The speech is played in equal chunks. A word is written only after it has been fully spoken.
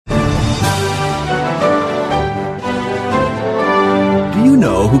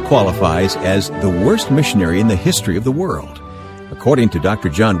who qualifies as the worst missionary in the history of the world. According to Dr.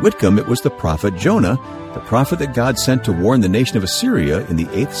 John Whitcomb, it was the prophet Jonah, the prophet that God sent to warn the nation of Assyria in the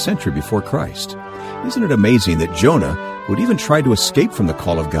 8th century before Christ. Isn't it amazing that Jonah, who had even tried to escape from the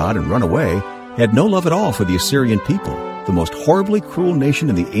call of God and run away, had no love at all for the Assyrian people, the most horribly cruel nation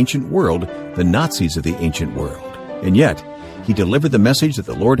in the ancient world, the Nazis of the ancient world. And yet, he delivered the message that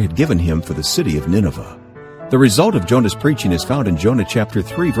the Lord had given him for the city of Nineveh. The result of Jonah's preaching is found in Jonah chapter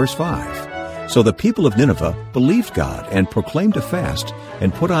 3, verse 5. So the people of Nineveh believed God and proclaimed a fast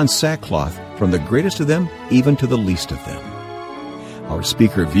and put on sackcloth from the greatest of them even to the least of them. Our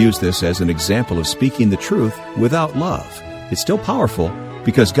speaker views this as an example of speaking the truth without love. It's still powerful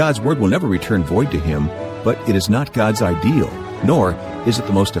because God's word will never return void to him, but it is not God's ideal, nor is it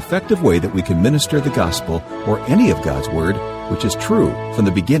the most effective way that we can minister the gospel or any of God's word, which is true from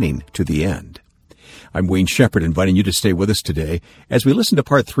the beginning to the end. I'm Wayne Shepherd, inviting you to stay with us today as we listen to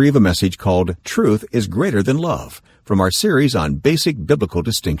part 3 of a message called Truth is Greater Than Love from our series on basic biblical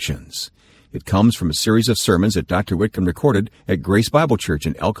distinctions. It comes from a series of sermons that Dr. Whitcomb recorded at Grace Bible Church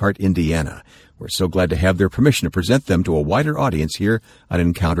in Elkhart, Indiana. We're so glad to have their permission to present them to a wider audience here on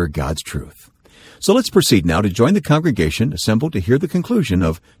Encounter God's Truth. So let's proceed now to join the congregation assembled to hear the conclusion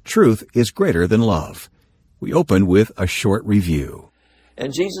of Truth is Greater Than Love. We open with a short review.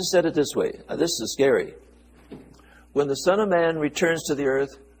 And Jesus said it this way. This is scary. When the Son of Man returns to the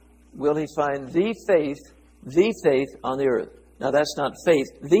earth, will he find the faith on the earth? Now that's not faith,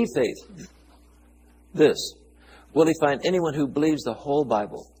 the faith. This. Will he find anyone who believes the whole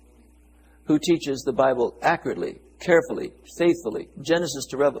Bible, who teaches the Bible accurately, carefully, faithfully, Genesis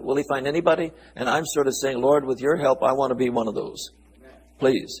to Revelation? Will he find anybody? And I'm sort of saying, Lord, with your help, I want to be one of those.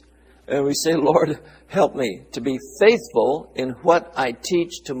 Please. And we say, Lord, help me to be faithful in what I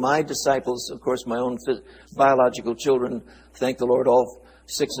teach to my disciples. Of course, my own biological children, thank the Lord, all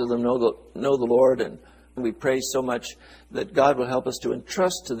 6 of them know the Lord. And we pray so much that God will help us to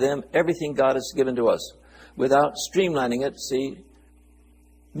entrust to them everything God has given to us without streamlining it,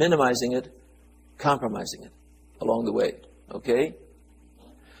 minimizing it, compromising it along the way. Okay?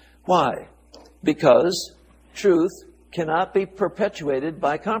 Why? Because truth cannot be perpetuated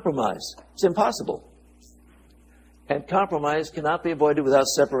by compromise. It's impossible. And compromise cannot be avoided without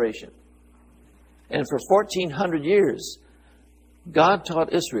separation. And for 1,400 years, God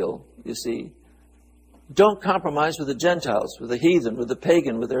taught Israel, you see, don't compromise with the Gentiles, with the heathen, with the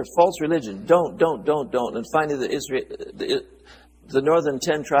pagan, with their false religion. Don't. And finally, the northern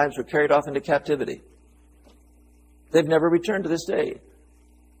 10 tribes were carried off into captivity. They've never returned to this day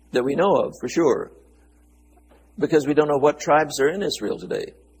that we know of, for sure, because we don't know what tribes are in Israel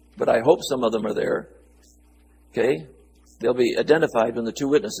today. But I hope some of them are there. Okay? They'll be identified when the 2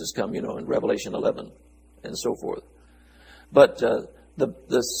 witnesses come, in Revelation 11 and so forth. But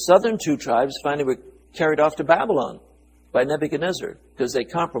the southern 2 tribes finally were carried off to Babylon by Nebuchadnezzar because they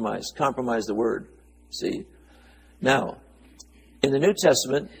compromised the word. See? Now, in the New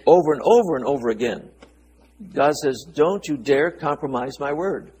Testament, over and over and over again, God says, don't you dare compromise my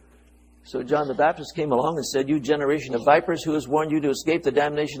word. So John the Baptist came along and said, you generation of vipers, who has warned you to escape the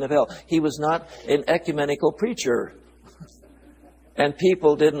damnation of hell? He was not an ecumenical preacher. And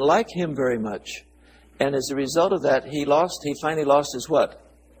people didn't like him very much. And as a result of that, he finally lost his what?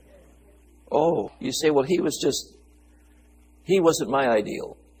 Oh, you say, well, he wasn't my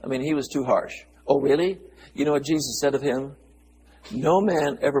ideal. I mean, he was too harsh. Oh, really? You know what Jesus said of him? No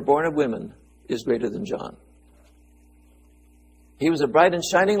man ever born of women is greater than John. He was a bright and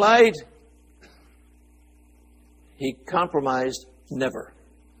shining light. He compromised never.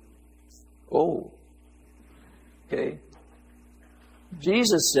 Oh, okay.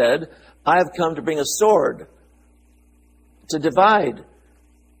 Jesus said, I have come to bring a sword to divide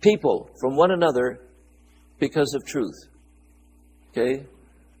people from one another because of truth. Okay?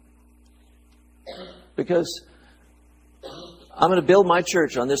 Because I'm going to build my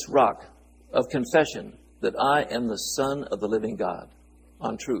church on this rock of confession that I am the Son of the living God,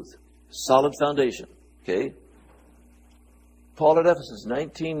 on truth. Solid foundation. Okay? Paul at Ephesus,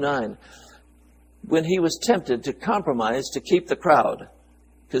 19:9, when he was tempted to compromise to keep the crowd,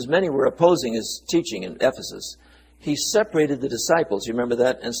 because many were opposing his teaching in Ephesus, he separated the disciples, you remember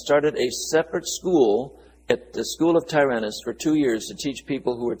that, and started a separate school at the school of Tyrannus for 2 years to teach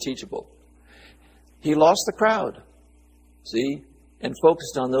people who were teachable. He lost the crowd, see, and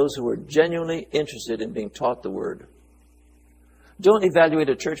focused on those who were genuinely interested in being taught the Word. Don't evaluate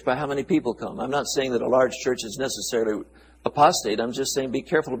a church by how many people come. I'm not saying that a large church is necessarily apostate. I'm just saying be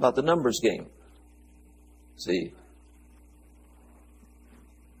careful about the numbers game. See?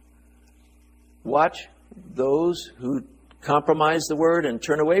 Watch those who compromise the word and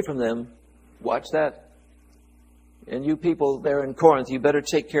turn away from them, watch that. And you people there in Corinth, you better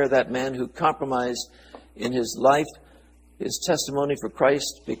take care of that man who compromised in his life, his testimony for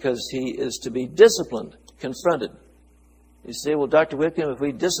Christ, because he is to be disciplined, confronted. You say, well, Dr. Whitcomb, if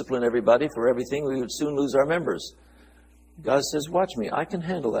we discipline everybody for everything, we would soon lose our members. God says, watch me. I can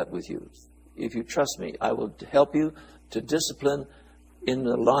handle that with you. If you trust me, I will help you to discipline in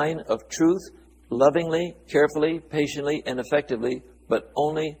the line of truth, lovingly, carefully, patiently, and effectively, but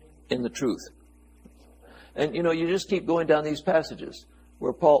only in the truth. And, you just keep going down these passages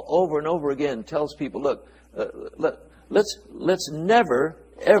where Paul over and over again tells people, look, let's never,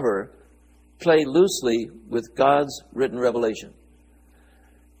 ever play loosely with God's written revelation.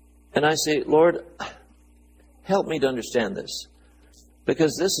 And I say, Lord, help me to understand this.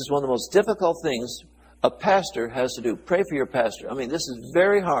 Because this is one of the most difficult things a pastor has to do. Pray for your pastor. I mean, this is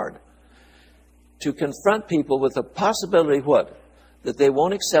very hard to confront people with the possibility, what? That they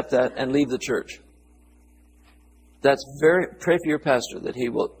won't accept that and leave the church. Pray for your pastor that he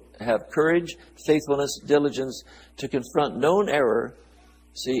will have courage, faithfulness, diligence to confront known error,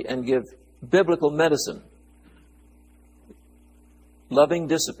 and give biblical medicine, loving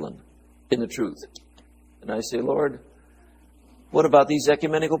discipline in the truth. And I say, Lord, what about these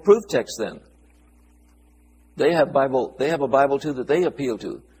ecumenical proof texts then? They have a Bible too that they appeal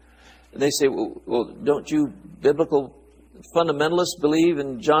to. And they say, well, don't you biblical fundamentalists believe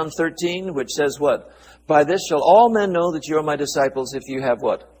in John 13, which says what? By this shall all men know that you are my disciples if you have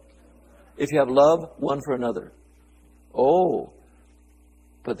what? If you have love one for another. Oh,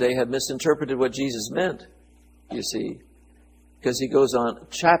 but they have misinterpreted what Jesus meant, you see. Because he goes on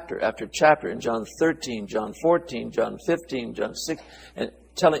chapter after chapter in John 13, John 14, John 15, John 6, and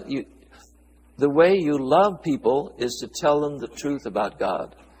telling you, the way you love people is to tell them the truth about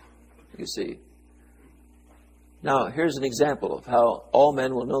God, you see. Now, here's an example of how all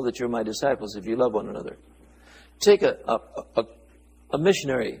men will know that you're my disciples if you love one another. Take a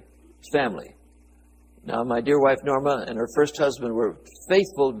missionary family. Now, my dear wife Norma and her first husband were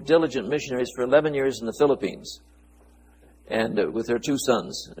faithful, diligent missionaries for 11 years in the Philippines, and with their 2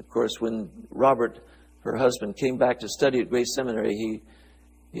 sons. Of course, when Robert, her husband, came back to study at Grace Seminary,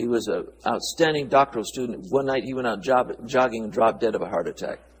 he was an outstanding doctoral student. One night he went out jogging and dropped dead of a heart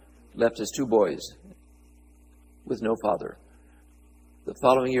attack. Left his 2 boys with no father. The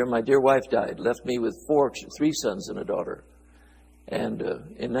following year, my dear wife died, left me with 3 sons and a daughter. And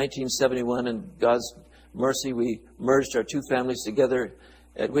in 1971, in God's mercy, we merged our 2 families together,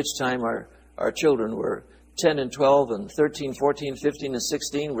 at which time our children were 10 and 12 and 13, 14, 15, and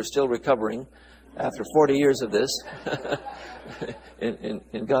 16. We're still recovering after 40 years of this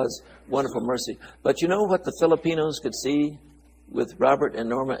in God's wonderful mercy. But you know what the Filipinos could see with Robert and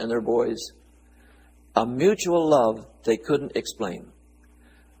Norma and their boys? A mutual love they couldn't explain.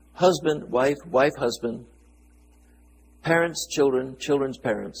 Husband, wife, wife, husband, parents, children, children's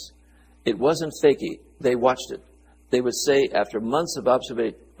parents. It wasn't fakey. They watched it. They would say, after months of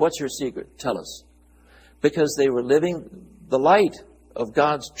observation, what's your secret? Tell us. Because they were living the light of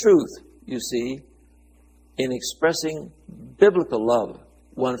God's truth, you see, in expressing biblical love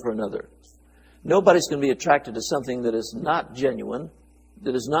one for another. Nobody's going to be attracted to something that is not genuine,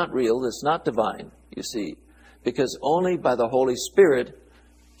 that is not real, that's not divine, you see. Because only by the Holy Spirit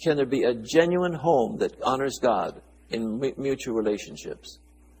can there be a genuine home that honors God in mutual relationships.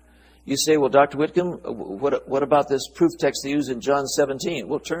 You say, well, Dr. Whitcomb, what about this proof text they use in John 17?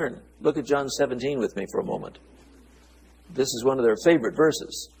 Well, look at John 17 with me for a moment. This is one of their favorite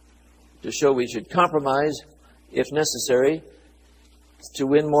verses to show we should compromise, if necessary, to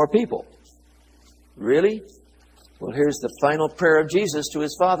win more people. Really? Well, here's the final prayer of Jesus to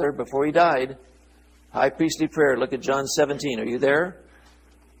his Father before he died. High priestly prayer. Look at John 17. Are you there?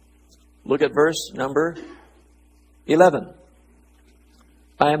 Look at verse number 11.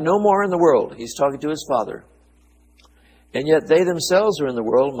 I am no more in the world. He's talking to his Father. And yet they themselves are in the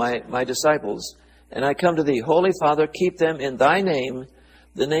world, my disciples. And I come to thee, Holy Father, keep them in thy name,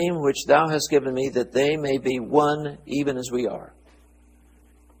 the name which thou hast given me, that they may be one even as we are.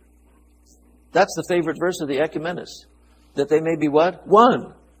 That's the favorite verse of the ecumenists. That they may be what?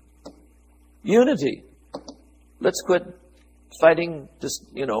 One. Unity. Let's quit fighting,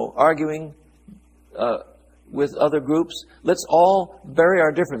 arguing with other groups. Let's all bury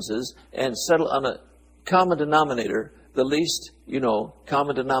our differences and settle on a common denominator, the least,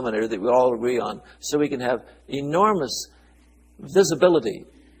 common denominator that we all agree on, so we can have enormous visibility,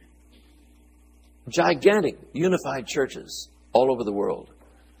 gigantic, unified churches all over the world.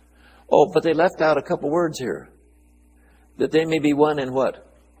 Oh, but they left out a couple words here. That they may be one in what?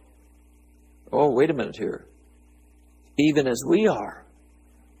 Oh, wait a minute here. even as we are.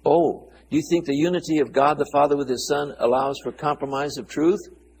 Oh, do you think the unity of God the Father with His Son allows for compromise of truth?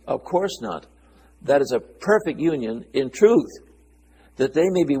 Of course not. That is a perfect union in truth, that they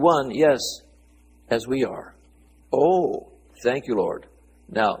may be one, yes, as we are. Oh, thank you, Lord.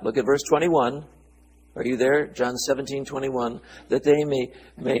 Now, look at verse 21. Are you there? John 17:21. That they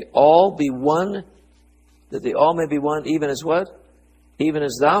may all be one, that they all may be one, even as what? Even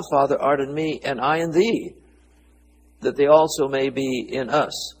as thou, Father, art in me, and I in thee, that they also may be in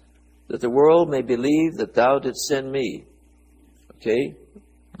us, that the world may believe that thou didst send me. Okay?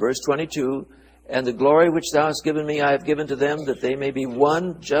 Verse 22. And the glory which thou hast given me, I have given to them, that they may be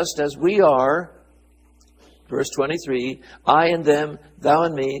one, just as we are. Verse 23, I and them, thou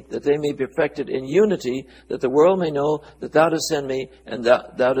and me, that they may be perfected in unity, that the world may know that thou didst send me, and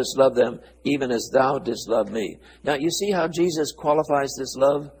thou didst love them, even as thou didst love me. Now, you see how Jesus qualifies this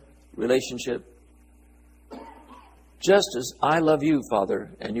love relationship? Just as I love you, Father,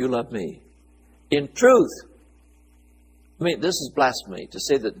 and you love me. In truth. I mean, this is blasphemy to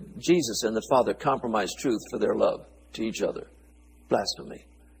say that Jesus and the Father compromised truth for their love to each other. Blasphemy.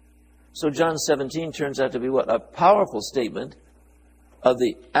 So John 17 turns out to be what? A powerful statement of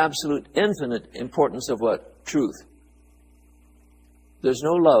the absolute infinite importance of what? Truth. There's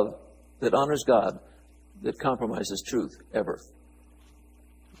no love that honors God that compromises truth, ever.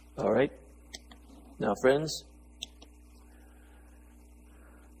 All right? Now, friends,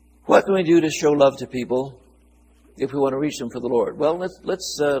 what can we do to show love to people if we want to reach them for the Lord? Well,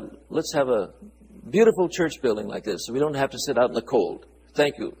 let's have a beautiful church building like this, so we don't have to sit out in the cold.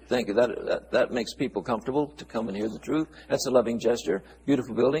 Thank you. Thank you. That makes people comfortable to come and hear the truth. That's a loving gesture.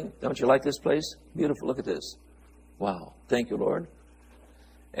 Beautiful building. Don't you like this place? Beautiful. Look at this. Wow. Thank you, Lord.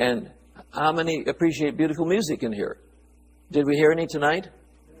 And how many appreciate beautiful music in here? Did we hear any tonight?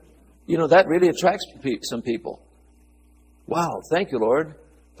 You know, that really attracts some people. Wow. Thank you, Lord,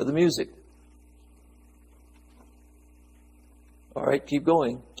 for the music. All right. Keep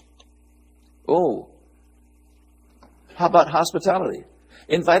going. Oh. How about hospitality?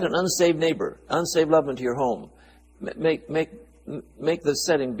 Invite an unsaved neighbor, unsaved loved one to your home. Make the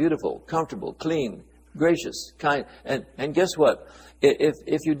setting beautiful, comfortable, clean, gracious, kind. And guess what?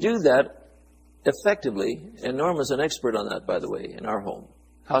 If you do that effectively, and Norma's an expert on that, by the way, in our home,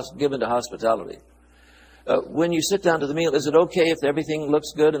 given to hospitality. When you sit down to the meal, is it okay if everything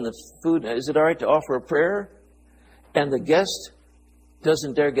looks good and the food, is it all right to offer a prayer? And the guest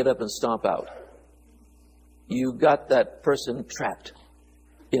doesn't dare get up and stomp out. You got that person trapped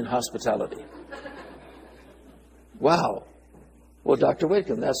in hospitality. Wow. Well, Dr.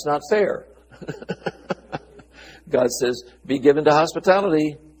 Whitcomb, that's not fair. God says, be given to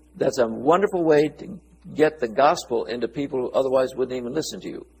hospitality. That's a wonderful way to get the gospel into people who otherwise wouldn't even listen to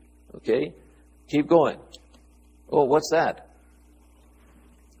you. Okay? Keep going. Oh, what's that?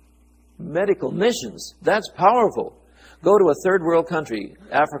 Medical missions. That's powerful. Go to a third world country,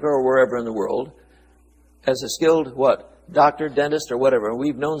 Africa or wherever in the world, as a skilled, what? Doctor, dentist, or whatever. And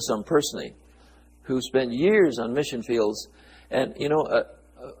we've known some personally who spent years on mission fields. And, you know,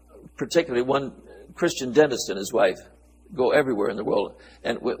 particularly one Christian dentist and his wife go everywhere in the world.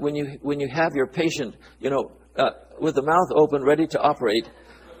 And when you have your patient, you know, with the mouth open, ready to operate,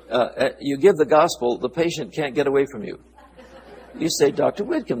 you give the gospel, the patient can't get away from you. You say, Dr.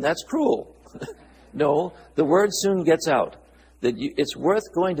 Whitcomb, that's cruel. No, the word soon gets out that it's worth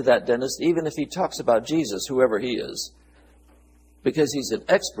going to that dentist, even if he talks about Jesus, whoever he is, because he's an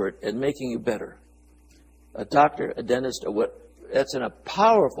expert at making you better. A doctor, a dentist, that's a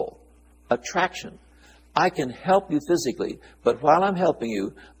powerful attraction. I can help you physically, but while I'm helping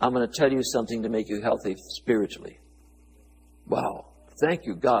you, I'm going to tell you something to make you healthy spiritually. Wow. Thank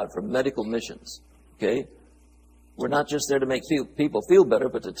you, God, for medical missions. Okay? We're not just there to make people feel better,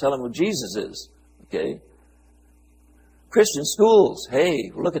 but to tell them who Jesus is. Okay? Christian schools.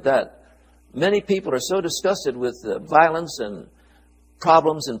 Hey, look at that. Many people are so disgusted with violence and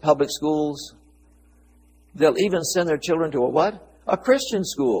problems in public schools. They'll even send their children to a what? A Christian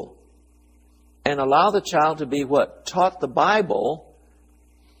school. And allow the child to be what? Taught the Bible,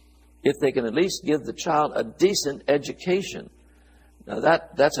 if they can at least give the child a decent education. Now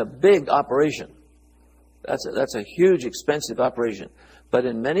that's a big operation. That's a huge, expensive operation. But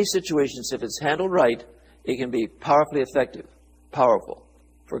in many situations, if it's handled right, it can be powerfully effective, powerful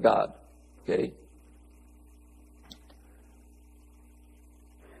for God. Okay?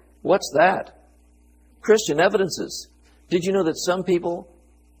 What's that? Christian evidences. Did you know that some people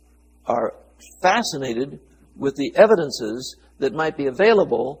are fascinated with the evidences that might be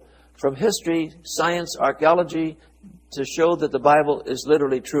available from history, science, archaeology, to show that the Bible is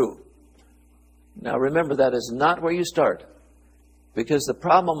literally true? Now remember, that is not where you start. Because the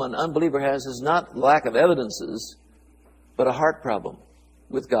problem an unbeliever has is not lack of evidences, but a heart problem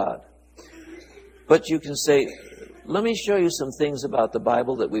with God. But you can say, let me show you some things about the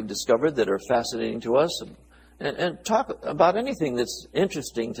Bible that we've discovered that are fascinating to us, and talk about anything that's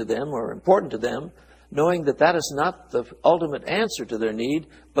interesting to them or important to them, knowing that that is not the ultimate answer to their need,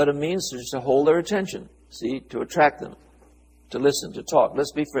 but a means to hold their attention, see, to attract them, to listen, to talk.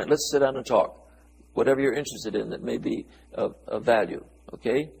 Let's be friends. Let's sit down and talk. Whatever you're interested in that may be of value,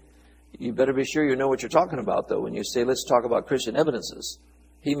 okay? You better be sure you know what you're talking about, though, when you say, let's talk about Christian evidences.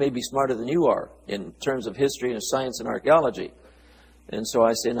 He may be smarter than you are in terms of history and science and archaeology. And so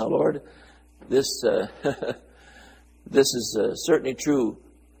I say, now, Lord, this this is certainly true,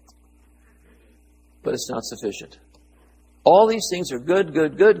 but it's not sufficient. All these things are good.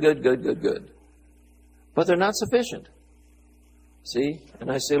 But they're not sufficient. See?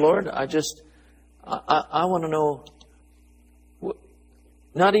 And I say, Lord, I want to know,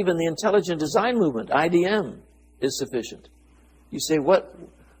 not even the intelligent design movement, IDM, is sufficient. You say,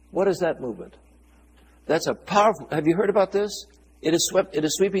 what is that movement? That's a powerful, have you heard about this? It is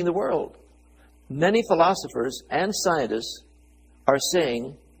sweeping the world. Many philosophers and scientists are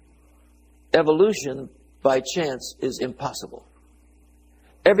saying evolution by chance is impossible.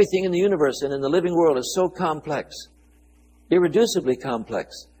 Everything in the universe and in the living world is so complex, irreducibly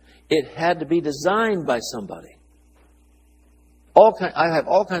complex. It had to be designed by somebody. I have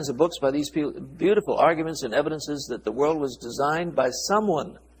all kinds of books by these people, beautiful arguments and evidences that the world was designed by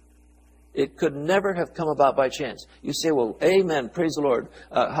someone. It could never have come about by chance. You say, well, amen, praise the Lord.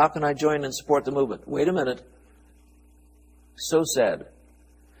 How can I join and support the movement? Wait a minute. So sad.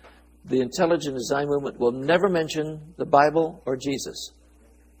 The intelligent design movement will never mention the Bible or Jesus.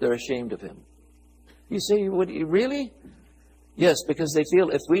 They're ashamed of him. You say, would you really? Yes, because they feel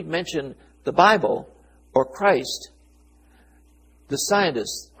if we mention the Bible or Christ, the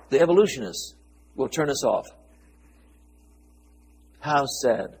scientists, the evolutionists will turn us off. How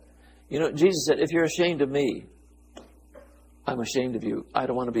sad. You know, Jesus said, if you're ashamed of me, I'm ashamed of you. I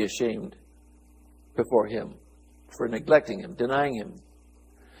don't want to be ashamed before him for neglecting him, denying him.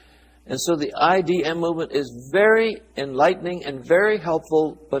 And so the IDM movement is very enlightening and very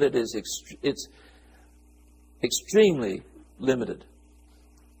helpful, but it's extremely limited.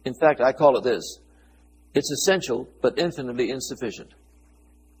 In fact, I call it this. It's essential, but infinitely insufficient.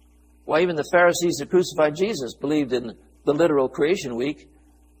 Why, even the Pharisees that crucified Jesus believed in the literal creation week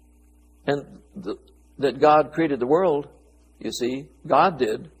and that God created the world. You see, God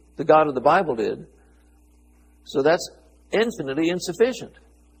did. The God of the Bible did. So that's infinitely insufficient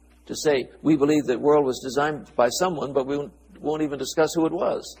to say we believe that the world was designed by someone, but we won't even discuss who it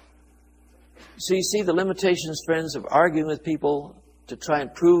was. So you see the limitations, friends, of arguing with people to try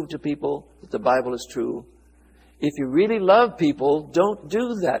and prove to people that the Bible is true. If you really love people, don't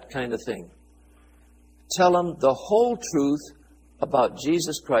do that kind of thing. Tell them the whole truth about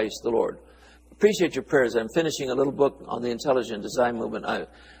Jesus Christ the Lord. Appreciate your prayers. I'm finishing a little book on the intelligent design movement. I'm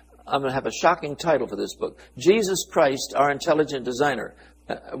going to have a shocking title for this book. Jesus Christ, our intelligent designer.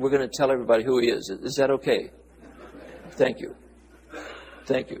 We're going to tell everybody who he is. Is that okay? Thank you.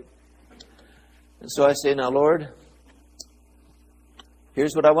 Thank you. And so I say, now, Lord,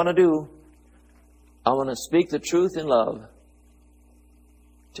 here's what I want to do. I want to speak the truth in love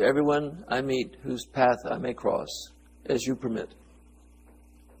to everyone I meet whose path I may cross, as you permit.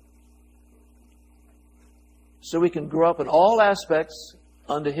 So we can grow up in all aspects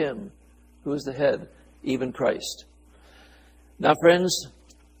unto him who is the head, even Christ. Now, friends,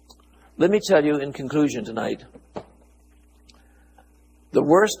 let me tell you in conclusion tonight, the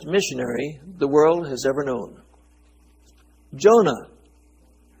worst missionary the world has ever known. Jonah.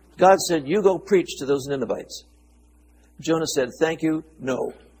 God said, you go preach to those Ninevites. Jonah said, thank you,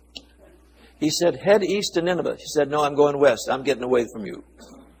 no. He said, head east to Nineveh. He said, no, I'm going west. I'm getting away from you.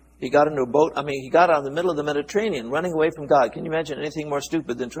 He got into a boat. He got out in the middle of the Mediterranean, running away from God. Can you imagine anything more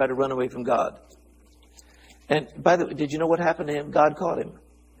stupid than try to run away from God? And by the way, did you know what happened to him? God caught him.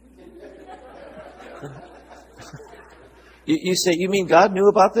 You say, you mean God knew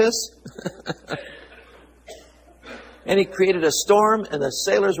about this? And he created a storm, and the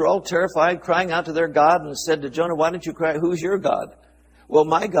sailors were all terrified, crying out to their God, and said to Jonah, why don't you cry? Who's your God? Well,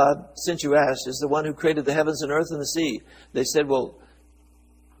 my God, since you asked, is the one who created the heavens and earth and the sea. They said, well,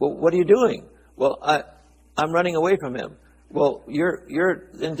 what are you doing? Well, I'm running away from him. Well, you're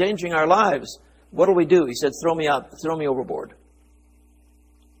endangering our lives. What do we do? He said, throw me out, throw me overboard.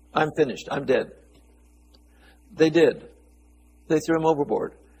 I'm finished. I'm dead. They did. They threw him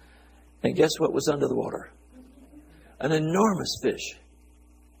overboard. And guess what was under the water? An enormous fish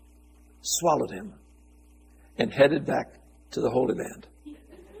swallowed him and headed back to the Holy Land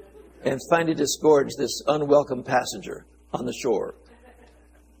and finally disgorged this unwelcome passenger on the shore.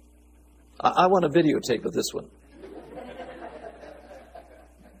 I want a videotape of this one.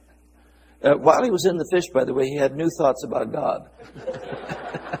 While he was in the fish, by the way, he had new thoughts about God.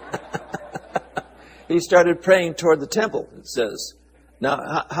 He started praying toward the temple, it says.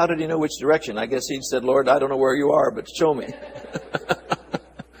 Now, how did he know which direction? I guess he said, Lord, I don't know where you are, but show me.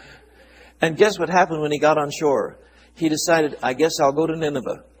 And guess what happened when he got on shore? He decided, I guess I'll go to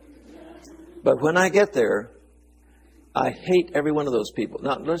Nineveh. But when I get there, I hate every one of those people.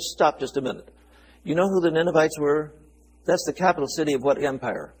 Now, let's stop just a minute. You know who the Ninevites were? That's the capital city of what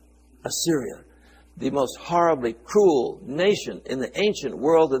empire? Assyria. The most horribly cruel nation in the ancient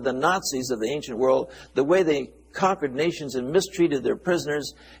world, the Nazis of the ancient world, the way they conquered nations and mistreated their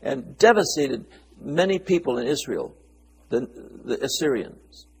prisoners and devastated many people in Israel, the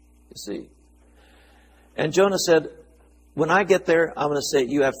Assyrians, you see. And Jonah said, when I get there, I'm going to say,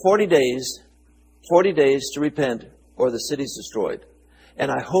 you have 40 days to repent or the city's destroyed.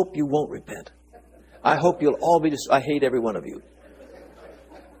 And I hope you won't repent. I hope you'll all be destroyed. I hate every one of you.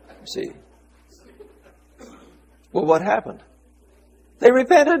 See? Well, what happened? They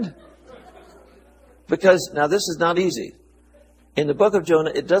repented. Because, now this is not easy. In the book of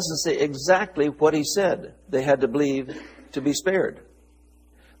Jonah, it doesn't say exactly what he said they had to believe to be spared.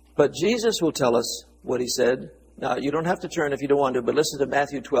 But Jesus will tell us what he said. Now, you don't have to turn if you don't want to, but listen to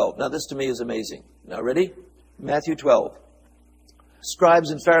Matthew 12. Now, this to me is amazing. Now, ready? Matthew 12. Scribes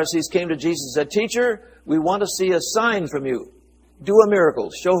and Pharisees came to Jesus and said, Teacher, we want to see a sign from you. Do a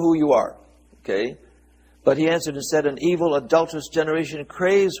miracle. Show who you are. Okay? But he answered and said, An evil, adulterous generation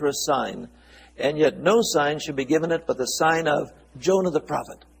craves for a sign, and yet no sign should be given it but the sign of Jonah the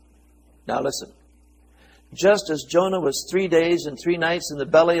prophet. Now listen. Just as Jonah was 3 days and 3 nights in the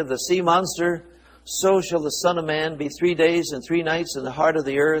belly of the sea monster, so shall the Son of Man be 3 days and 3 nights in the heart of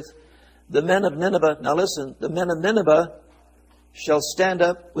the earth. The men of Nineveh, now listen, the men of Nineveh shall stand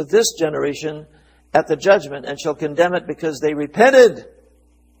up with this generation at the judgment and shall condemn it because they repented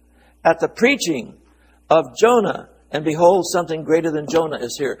at the preaching of Jonah. And behold, something greater than Jonah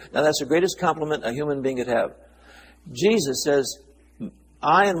is here. Now that's the greatest compliment a human being could have. Jesus says,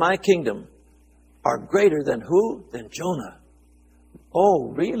 I and my kingdom are greater than who? Than Jonah.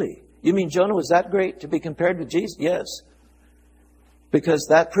 Oh, really? You mean Jonah was that great to be compared with Jesus? Yes. Because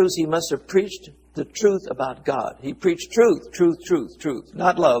that proves he must have preached the truth about God. He preached truth, truth, truth, truth.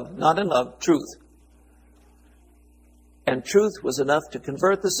 Not love, not in love, truth. And truth was enough to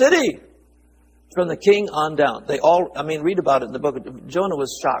convert the city. From the king on down. They all, read about it in the book. Jonah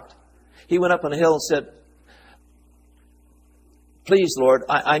was shocked. He went up on a hill and said, Please, Lord,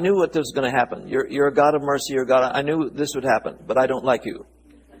 I knew what was going to happen. You're a God of mercy. You're a God. I knew this would happen, but I don't like you.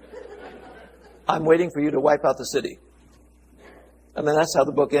 I'm waiting for you to wipe out the city. That's how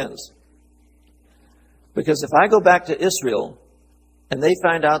the book ends. Because if I go back to Israel and they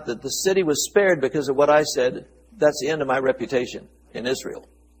find out that the city was spared because of what I said, that's the end of my reputation in Israel.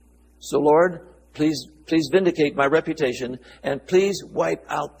 So, Lord, please vindicate my reputation and please wipe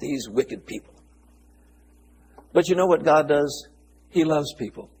out these wicked people. But you know what God does? He loves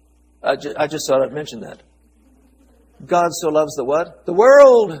people. I just thought I'd mention that. God so loves the what? The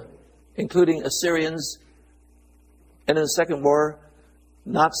world, including Assyrians, and in the Second War,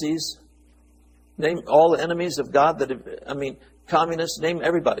 Nazis. Name all the enemies of God communists, name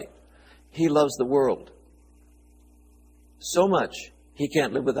everybody. He loves the world so much he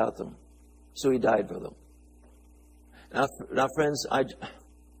can't live without them. So he died for them. Now friends,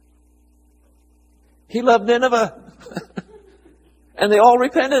 he loved Nineveh. And they all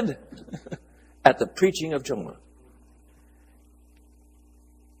repented at the preaching of Jonah.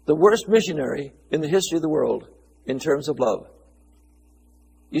 The worst missionary in the history of the world in terms of love.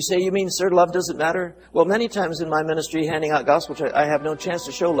 You say, you mean, sir, love doesn't matter? Well, many times in my ministry, handing out gospel tracts, I have no chance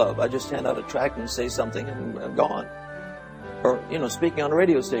to show love. I just hand out a tract and say something and I'm gone. Or, speaking on a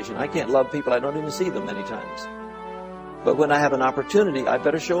radio station, I can't love people. I don't even see them many times. But when I have an opportunity, I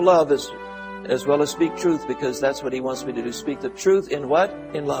better show love as well as speak truth, because that's what he wants me to do. Speak the truth in what?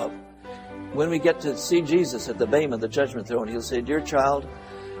 In love. When we get to see Jesus at the Bema, the judgment throne, he'll say, Dear child,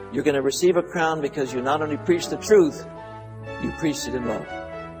 you're going to receive a crown because you not only preached the truth, you preached it in love.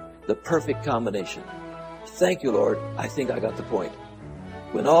 The perfect combination. Thank you, Lord. I think I got the point.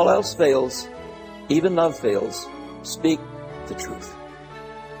 When all else fails, even love fails, speak the truth.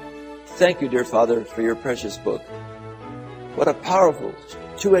 Thank you, dear Father, for your precious book. What a powerful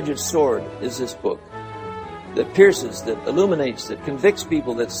two-edged sword is this book that pierces, that illuminates, that convicts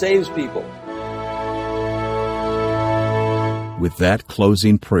people, that saves people. With that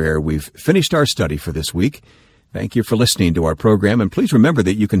closing prayer, we've finished our study for this week. Thank you for listening to our program, and please remember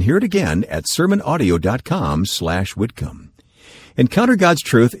that you can hear it again at sermonaudio.com/Whitcomb. Encounter God's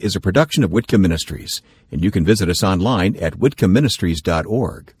Truth is a production of Whitcomb Ministries, and you can visit us online at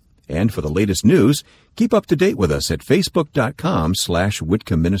whitcombministries.org. And for the latest news, keep up to date with us at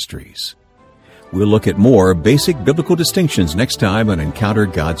facebook.com/Whitcomb Ministries. We'll look at more basic biblical distinctions next time on Encounter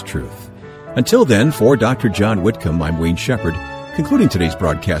God's Truth. Until then, for Dr. John Whitcomb, I'm Wayne Shepherd, concluding today's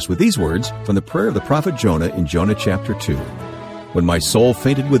broadcast with these words from the prayer of the prophet Jonah in Jonah chapter 2. When my soul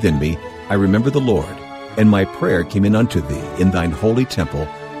fainted within me, I remembered the Lord, and my prayer came in unto thee in thine holy temple.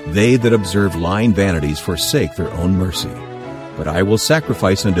 They that observe lying vanities forsake their own mercy. But I will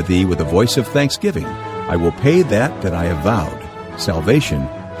sacrifice unto thee with a voice of thanksgiving. I will pay that I have vowed. Salvation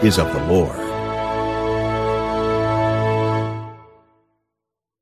is of the Lord.